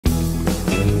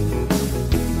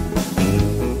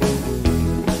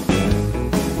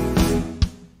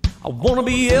wanna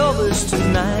be Elvis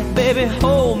tonight, baby,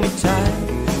 hold me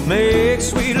tight. Make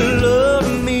sweet love to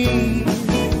me.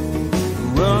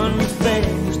 Run your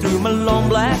fingers through my long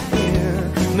black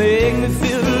hair. Make me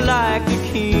feel like a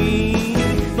king.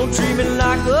 Don't treat me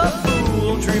like a fool,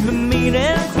 don't treat me mean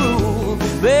and cruel.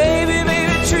 Baby,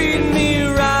 baby, treat me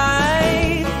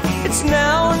right. It's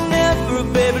now or never,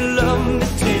 baby, love me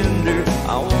tender.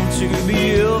 I want to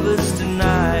be Elvis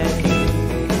tonight.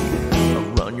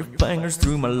 Run your fingers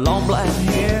through my long black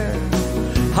hair.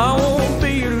 I won't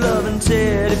be your loving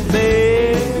teddy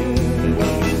bear.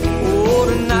 Oh,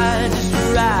 tonight's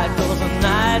just right, 'cause the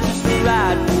night's just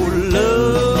right for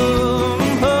love.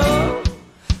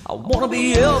 I wanna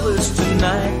be Elvis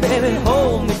tonight, baby,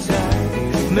 hold me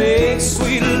tight. Make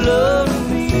sweet love to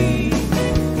me.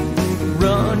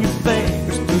 Run your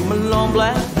fingers through my long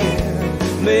black hair.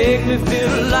 Make me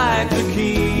feel like a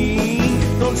king.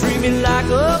 Don't treat me like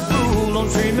a fool,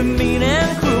 don't treat me mean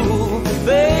and cruel.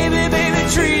 Baby, baby,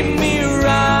 treat me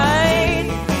right.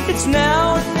 It's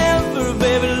now or never,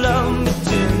 baby, love me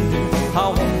tender. I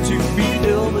want to be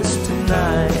Elvis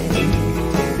tonight.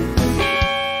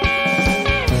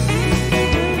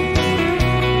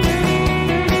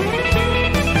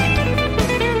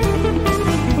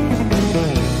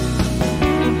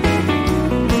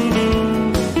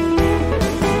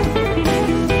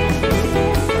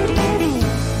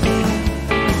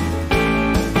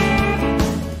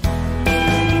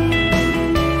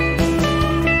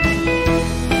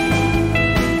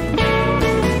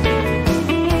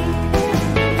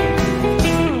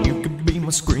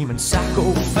 Screaming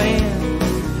psycho fan,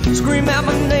 scream out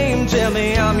my name, tell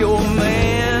me I'm your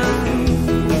man.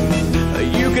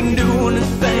 You can do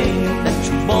anything that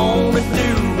you wanna do,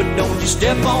 but don't you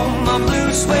step on my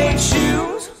blue suede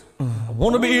shoes. I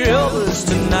wanna be Elvis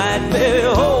tonight, baby,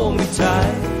 hold me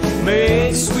tight.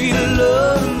 Make sweet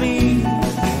love to me.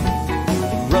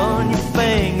 Run your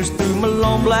fingers through my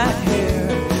long black hair.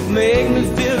 Make me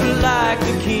feel like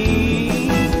a king.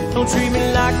 Don't treat me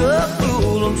like a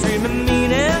fool, don't treat me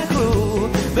mean and cruel.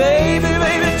 Baby,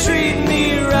 baby, treat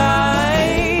me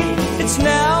right. It's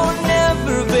now or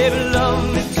never, baby, love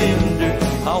me tender.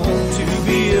 I want to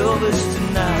be Elvis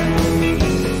tonight.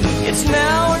 It's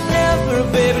now or never,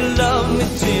 baby, love me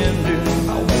tender.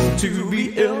 I want to be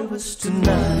Elvis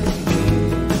tonight.